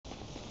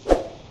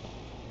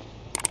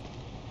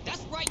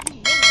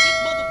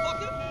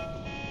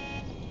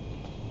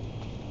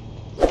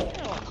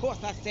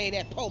course I say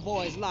that po'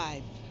 boy's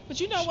live. But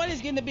you know what?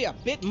 It's getting to be a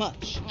bit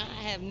much.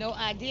 I have no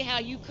idea how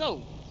you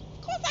cope.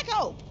 Of course I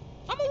cope.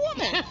 I'm a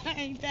woman.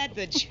 Ain't that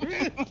the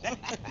truth?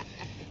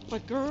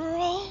 But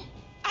girl,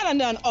 I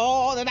done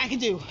all that I can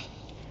do.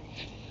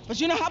 But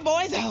you know how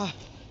boys are.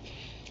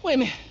 Wait a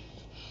minute.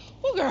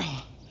 Oh,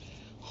 girl.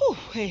 Whew,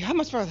 hey, how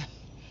much further?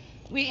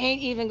 We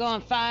ain't even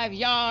gone 5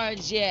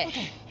 yards yet.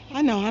 Okay,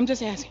 I know. I'm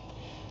just asking.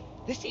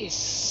 This is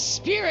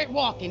spirit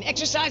walking.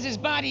 Exercises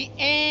body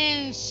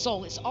and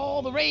soul. It's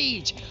all the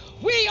rage.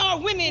 We are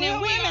women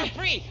and we are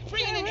free.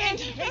 Free in the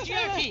end of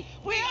patriarchy.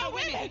 We are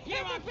women.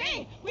 Here are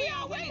free. We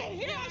are women.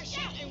 Here are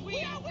shouting.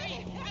 We are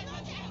women.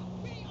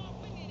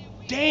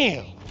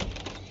 Damn.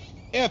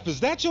 F,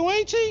 is that your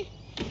auntie?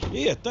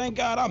 Yeah, thank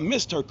God I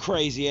missed her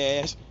crazy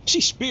ass.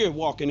 She's spirit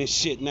walking and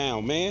shit now,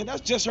 man.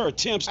 That's just her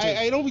attempts to...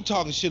 Hey, don't be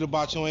talking shit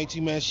about your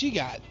auntie, man. She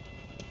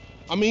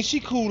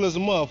cool as a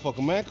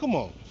motherfucker, man. Come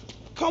on.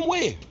 Come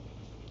where?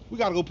 We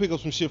gotta go pick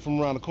up some shit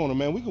from around the corner,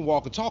 man. We can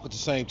walk and talk at the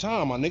same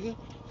time, my nigga.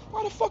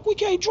 Why the fuck we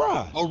can't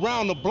drive?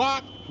 Around the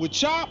block with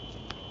Chop?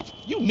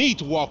 You need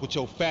to walk with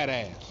your fat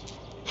ass.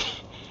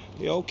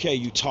 Yeah, okay,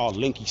 you tall,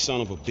 linky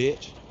son of a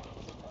bitch.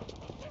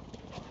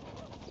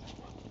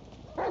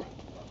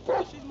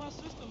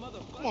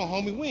 Come on,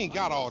 homie, we ain't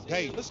got all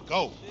day. Let's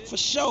go. For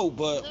sure,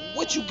 but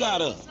what you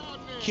got up?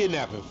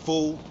 Kidnapping,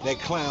 fool. That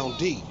clown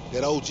D.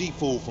 That OG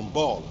fool from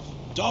Ballers.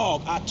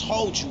 Dog, I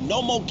told you,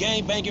 no more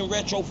gang-banging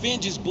retro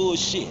vengeance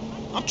bullshit.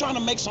 I'm trying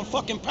to make some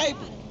fucking paper.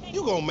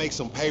 You gonna make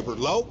some paper,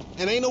 Lo?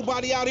 And ain't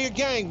nobody out here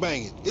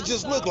gang-banging. It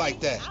just look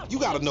like that. You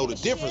gotta know the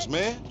difference,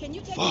 man.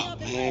 Fuck,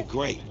 man,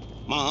 great.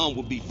 My aunt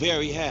would be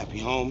very happy,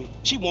 homie.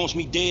 She wants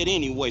me dead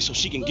anyway so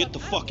she can get the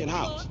fucking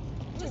house.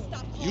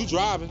 You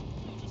driving.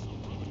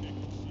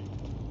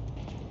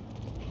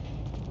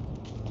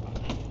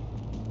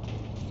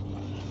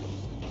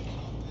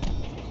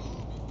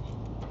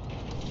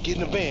 Get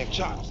in the van,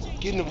 Chop.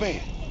 Get in the van.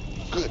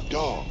 Good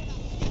dog.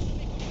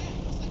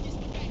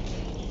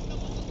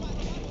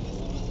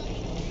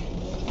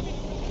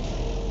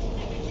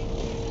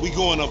 We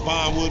going up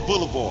Vinewood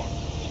Boulevard.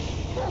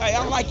 Hey,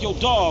 I like your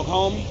dog,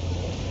 homie.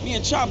 Me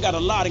and Chop got a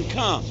lot in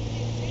common.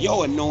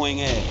 Yo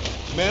annoying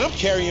ass. Man, I'm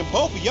carrying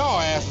both of y'all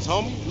asses,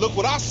 homie. Look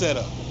what I set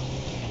up.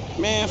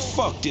 Man,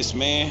 fuck this,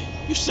 man.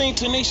 You seen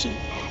Tanisha?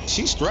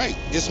 She straight.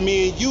 It's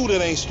me and you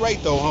that ain't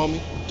straight, though,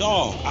 homie.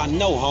 Dog, I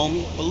know,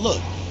 homie. But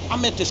look, I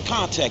met this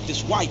contact,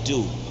 this white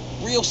dude.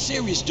 Real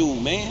serious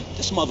dude, man.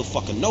 This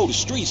motherfucker know the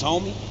streets,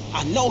 homie.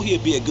 I know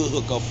he'll be a good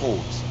hookup for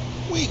us.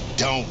 We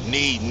don't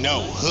need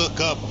no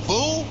hookup,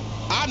 fool.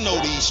 I know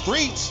these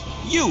streets.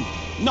 You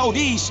know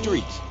these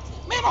streets.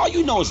 Man, all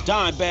you know is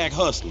dime bag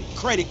hustling,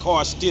 credit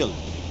card stealing,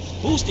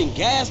 boosting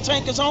gas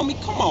tankers, homie.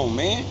 Come on,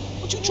 man.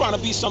 What, you trying to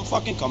be some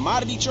fucking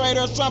commodity trader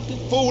or something?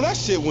 Fool, that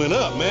shit went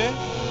up, man.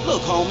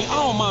 Look, homie, I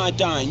don't mind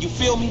dying, you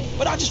feel me?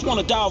 But I just want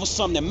to die over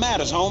something that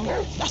matters, homie.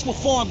 That's what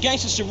foreign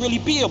gangsters should really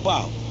be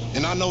about.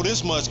 And I know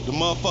this much, the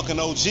motherfucking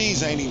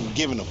OGs ain't even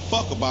giving a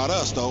fuck about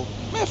us, though.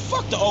 Man,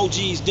 fuck the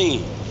OGs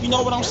then. You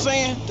know what I'm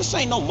saying? This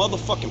ain't no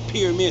motherfucking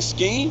pyramid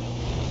scheme.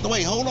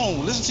 Wait, hold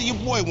on. Listen to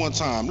your boy one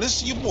time.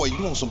 Listen to your boy.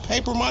 You want some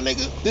paper, my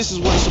nigga? This is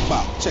what it's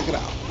about. Check it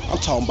out. I'm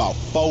talking about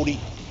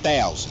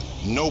 40,000.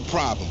 No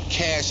problem.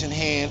 Cash in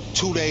hand,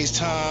 2 days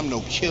time,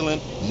 no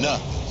killing,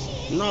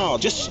 nothing. No,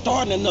 just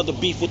starting another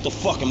beef with the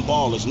fucking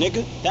Ballers,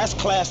 nigga. That's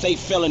Class A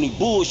felony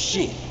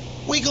bullshit.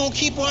 We gonna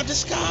keep our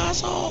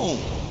disguise on.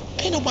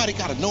 Ain't nobody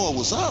gotta know it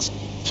was us.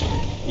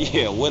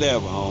 Yeah,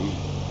 whatever, homie.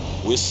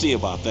 We'll see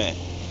about that.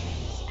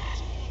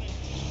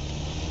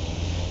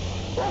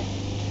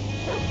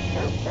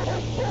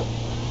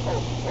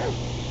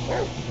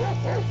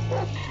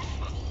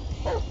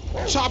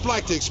 Chop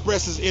like to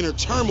express his inner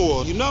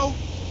turmoil, you know?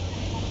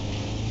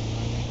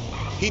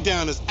 He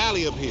down this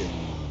alley up here.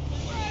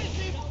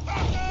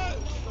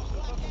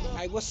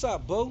 Hey, what's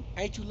up, boo?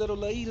 Ain't you little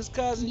Laida's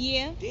cousin?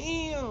 Yeah.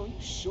 Damn, you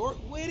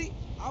short with it?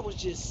 I was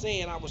just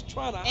saying I was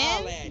trying to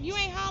holler at And you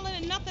ain't hollering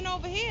at nothing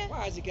over here.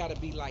 Why has it gotta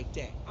be like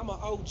that? I'm an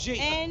OG.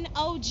 And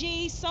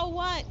OG, so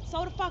what?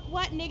 So the fuck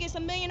what, nigga? It's a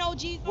million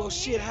OGs Well, over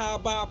shit, here. how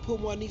about I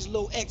put one of these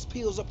little X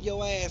pills up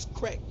your ass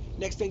crack?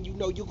 Next thing you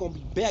know, you're gonna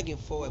be begging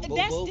for it, boo-boo.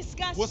 That's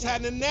disgusting. What's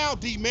happening now,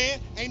 D-man?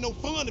 Ain't no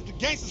fun if the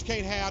gangsters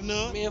can't have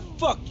none. Man,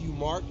 fuck you,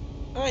 Mark.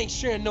 I ain't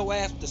sharing no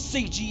ass with the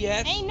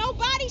CGF. Ain't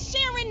nobody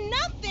sharing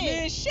nothing.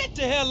 Man, shut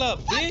the hell up,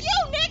 fuck bitch.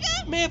 you,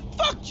 nigga. Man,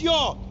 fuck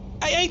y'all.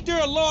 Hey, ain't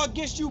there a law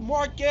against you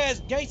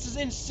mark-ass gangsters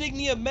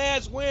insignia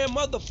mask-wearing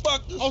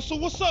motherfuckers? Oh, so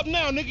what's up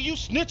now, nigga? You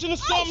snitching or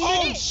something?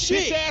 Oh,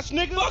 shit. Bitch ass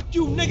nigga. Fuck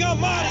you, nigga.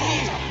 I'm out of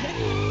here.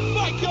 Nigga.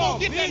 Fuck Come y'all, on,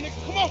 get that bitch.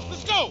 nigga. Come on,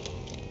 let's go.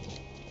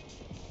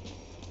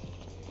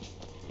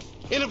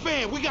 In the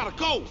van, we gotta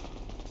go.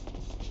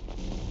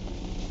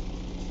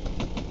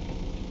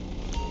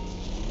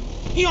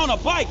 He on a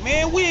bike,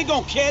 man. We ain't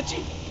gonna catch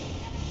him.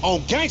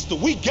 On gangster,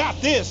 we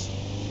got this.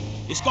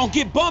 It's gonna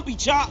get bumpy,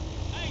 Chop.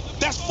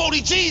 That's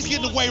 40 G's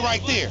getting away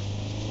right there.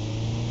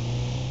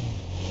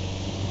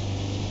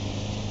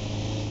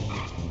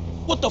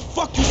 What the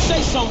fuck you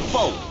say something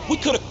for? We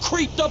could've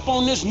creeped up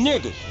on this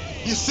nigga.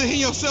 You seeing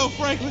yourself,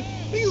 Franklin?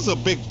 Nigga's a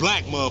big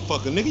black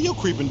motherfucker, nigga. Your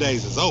creeping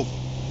days is over.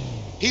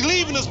 He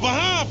leaving us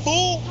behind,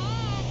 fool.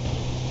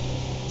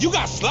 You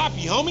got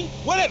sloppy, homie.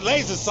 Where that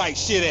laser sight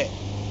shit at?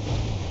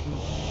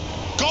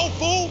 Go,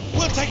 fool.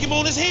 We'll take him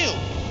on his hill.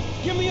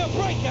 Give me a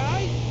break,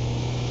 guys.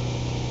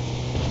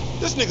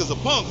 This nigga's a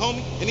punk,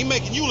 homie, and he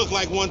making you look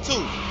like one,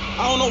 too.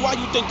 I don't know why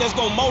you think that's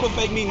gonna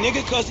motivate me,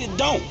 nigga, cause it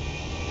don't.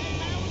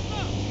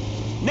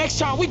 Next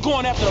time we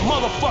going after the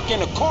motherfucker in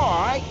the car,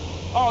 all right?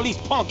 All these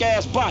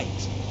punk-ass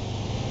bikes.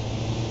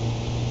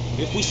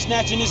 If we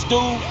snatching this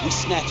dude, we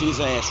snatching his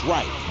ass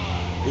right.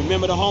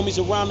 Remember the homies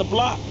around the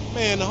block?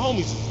 Man, the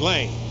homies is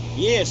lame.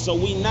 Yeah, so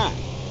we not.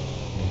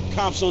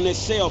 Cops on their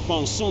cell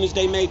phone soon as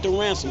they made the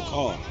ransom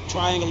call.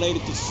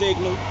 Triangulated the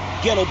signal.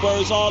 Ghetto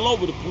birds all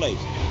over the place.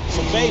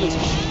 Surveillance.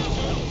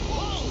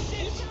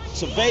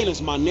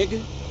 Surveillance, my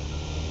nigga.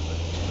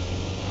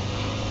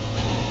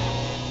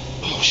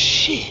 Oh,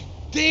 shit.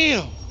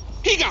 Damn.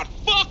 He got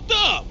fucked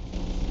up.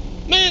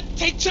 Man,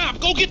 take Chop.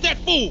 Go get that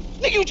fool.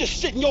 Nigga, you just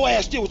sitting your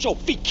ass there with your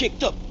feet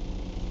kicked up.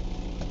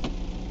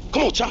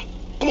 Come on, Chop.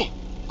 Come on.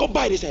 Go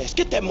bite his ass.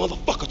 Get that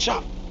motherfucker,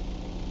 Chop.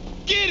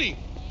 Get him.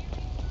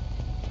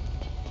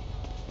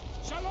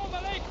 Shalom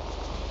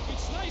Aleikum.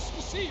 It's nice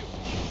to see you.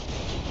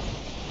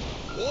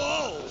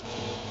 Whoa.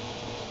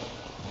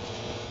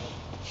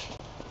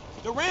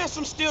 The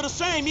ransom's still the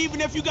same,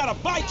 even if you got a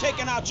bite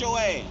taken out your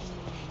ass.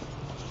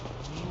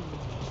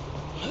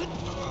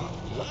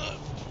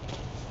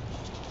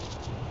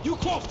 You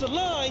crossed the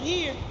line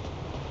here.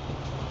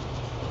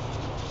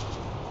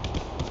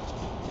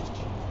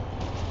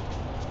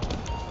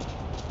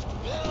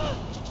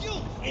 You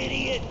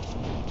idiot!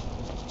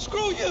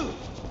 Screw you!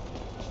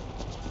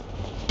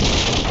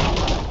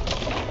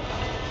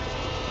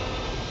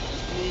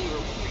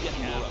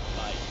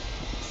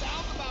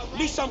 At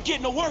least I'm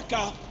getting a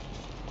workout.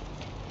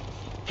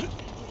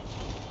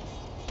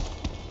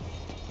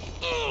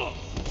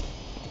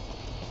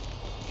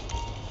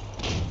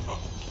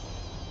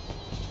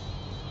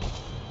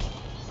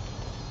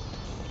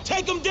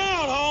 Take him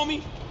down,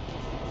 homie.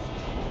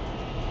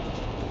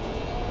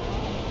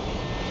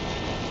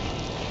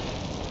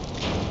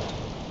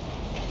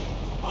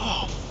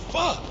 Oh,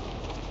 fuck.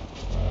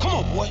 Come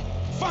on, boy.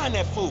 Find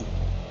that fool.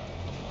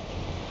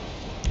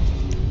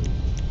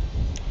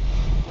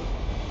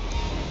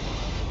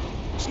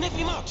 Sniff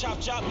him out, Chop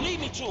Chop.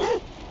 Lead me to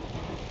him.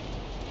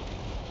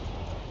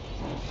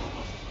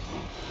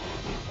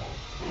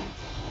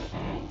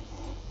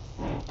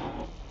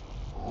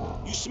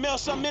 You smell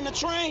something in the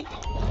train?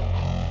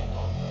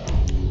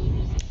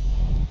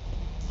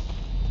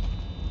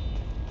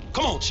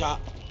 Come on, Chop.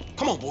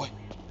 Come on, boy.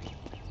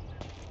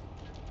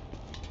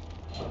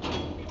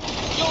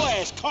 Your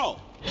ass caught.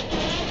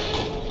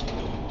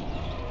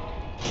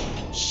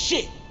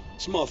 Shit,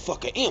 this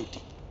motherfucker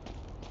empty.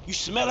 You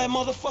smell that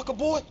motherfucker,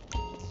 boy?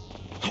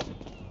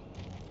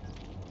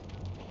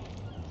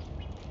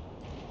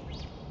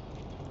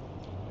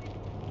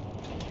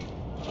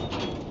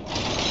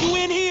 You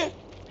in here?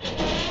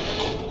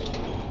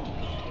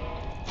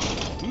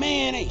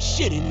 Man, ain't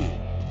shit in here.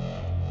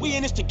 We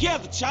in this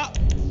together, Chop.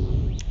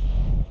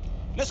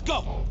 Let's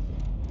go.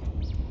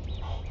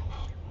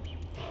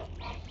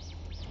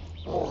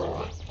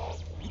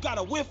 You got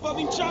a whiff of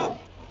him, Chop?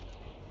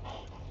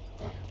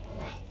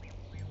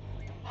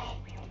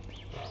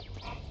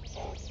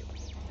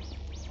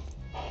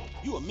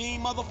 You a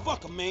mean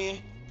motherfucker, man.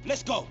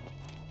 Let's go.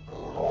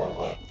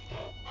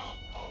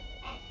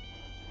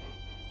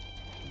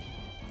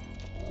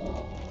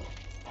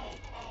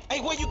 Hey,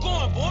 where you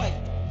going, boy?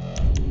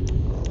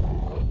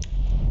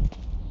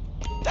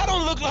 That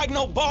don't look like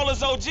no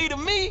Baller's OG to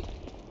me.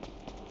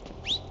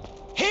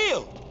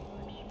 Hill.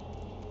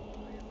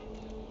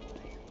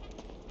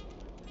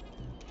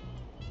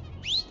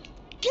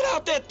 Get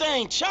out that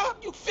thing,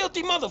 Chop, you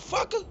filthy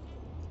motherfucker.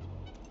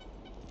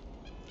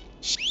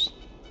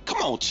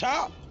 Come on,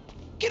 Chop.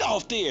 Get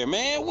off there,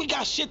 man. We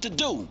got shit to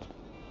do.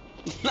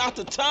 Not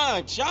the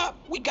time, Chop.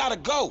 We gotta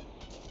go.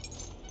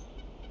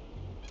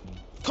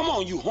 Come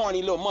on, you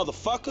horny little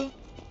motherfucker.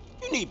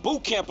 You need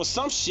boot camp or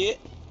some shit.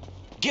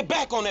 Get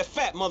back on that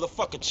fat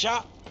motherfucker,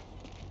 Chop.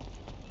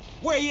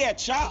 Where he at,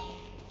 Chop?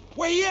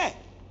 Where he at?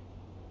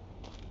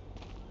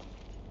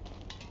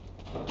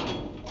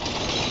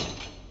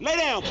 Lay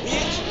down,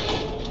 bitch.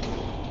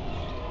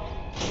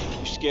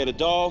 You scared of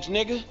dogs,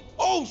 nigga?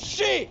 Oh,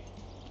 shit!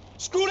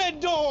 Screw that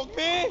dog,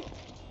 man!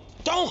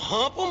 Don't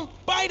hump him.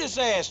 Bite his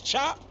ass,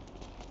 Chop.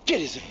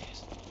 Get his ass.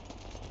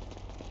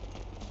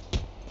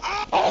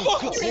 Oh,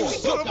 fuck you,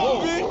 son of a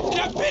bitch!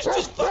 That bitch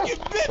just fucking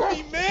bit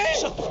me, man!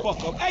 Shut the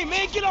fuck up. Hey,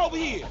 man, get over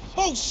here.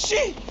 Oh,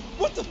 shit!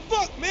 What the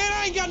fuck, man?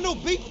 I ain't got no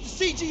beef with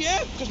the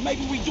CGF. Cause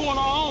maybe we doing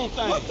our own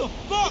thing. What the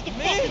fuck,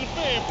 man? Fuck in the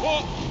fan,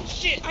 punk.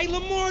 Shit. Hey,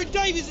 Lamar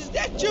Davis, is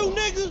that you,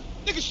 nigga?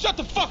 Nigga, shut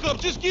the fuck up.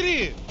 Just get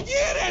in.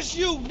 Yeah, that's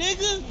you,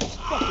 nigga.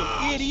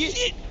 Fucking idiot.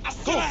 Shit. I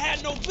said I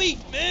had no beef,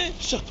 man.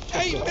 Shut the fuck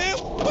up. Hey, man,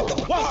 what the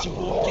fuck? Watch him,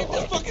 boy. Get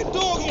this fucking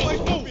dog away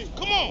from me.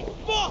 Come on.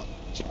 Fuck.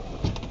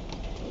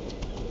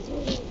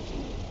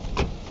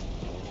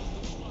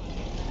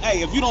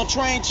 Hey, if you don't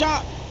train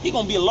Chop, he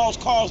gonna be a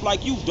lost cause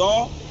like you,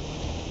 dawg.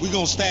 We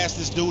gonna stash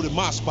this dude in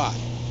my spot.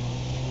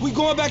 We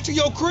going back to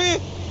your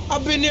crib?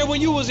 I've been there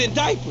when you was in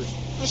diapers.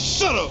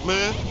 Shut up,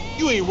 man.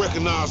 You ain't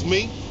recognize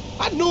me.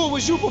 I knew it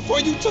was you before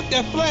you took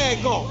that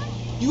flag off.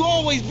 You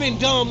always been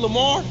dumb,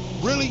 Lamar.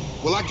 Really?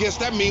 Well, I guess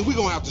that means we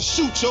gonna have to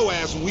shoot your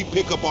ass when we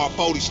pick up our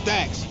 40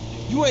 stacks.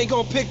 You ain't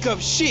gonna pick up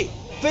shit.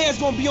 Fans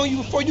gonna be on you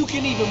before you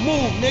can even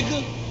move,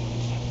 nigga.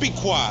 Be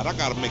quiet, I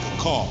gotta make a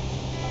call.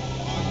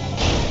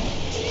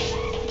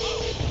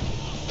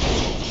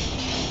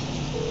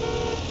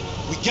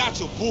 We got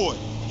your boy.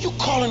 You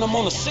calling them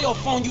on a cell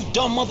phone, you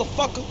dumb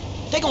motherfucker?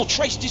 They gonna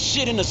trace this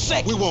shit in a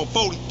sec. We want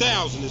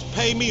 40,000. It's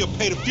pay me or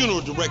pay the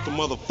funeral director,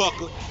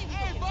 motherfucker.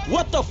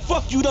 What the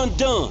fuck you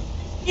done?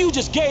 You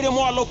just gave them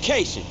our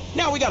location.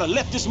 Now we gotta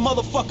let this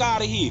motherfucker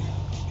out of here.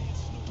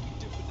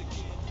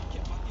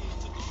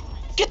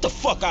 Get the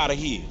fuck out of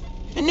here.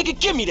 And nigga,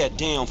 give me that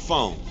damn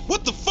phone.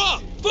 What the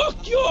fuck?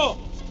 Fuck y'all.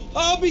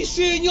 I'll be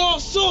seeing y'all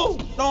soon.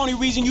 The only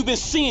reason you been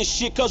seeing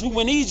shit cause we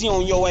went easy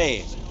on your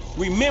ass.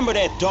 Remember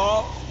that,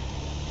 dog.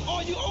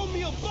 Oh, you owe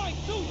me a bite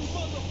too, you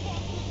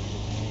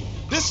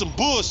motherfucker. This some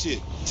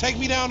bullshit. Take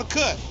me down the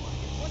cut.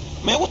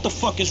 Man, what the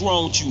fuck is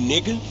wrong with you,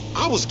 nigga?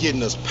 I was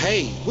getting us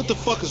paid. What the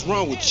fuck is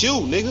wrong with you,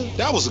 nigga?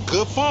 That was a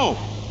good phone.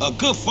 A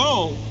good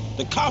phone?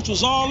 The cops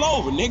was all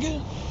over,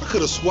 nigga. I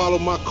could have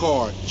swallowed my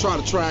card. Try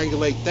to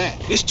triangulate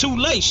that. It's too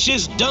late.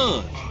 Shit's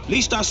done. At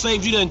least I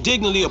saved you the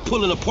indignity of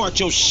pulling apart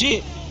your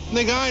shit.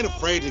 Nigga, I ain't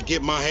afraid to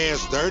get my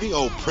hands dirty,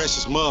 old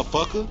precious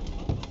motherfucker.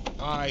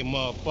 All right,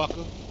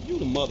 motherfucker. You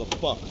the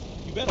motherfucker.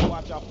 You better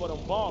watch out for them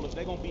ballers.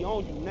 They gonna be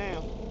on you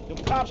now.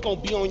 Them cops gonna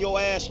be on your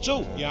ass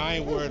too. Yeah, I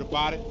ain't worried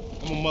about it.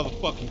 I'm a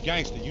motherfucking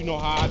gangster. You know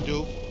how I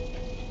do.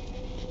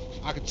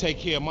 I can take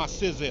care of my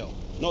sizzle.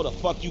 No, the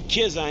fuck you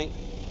kids ain't.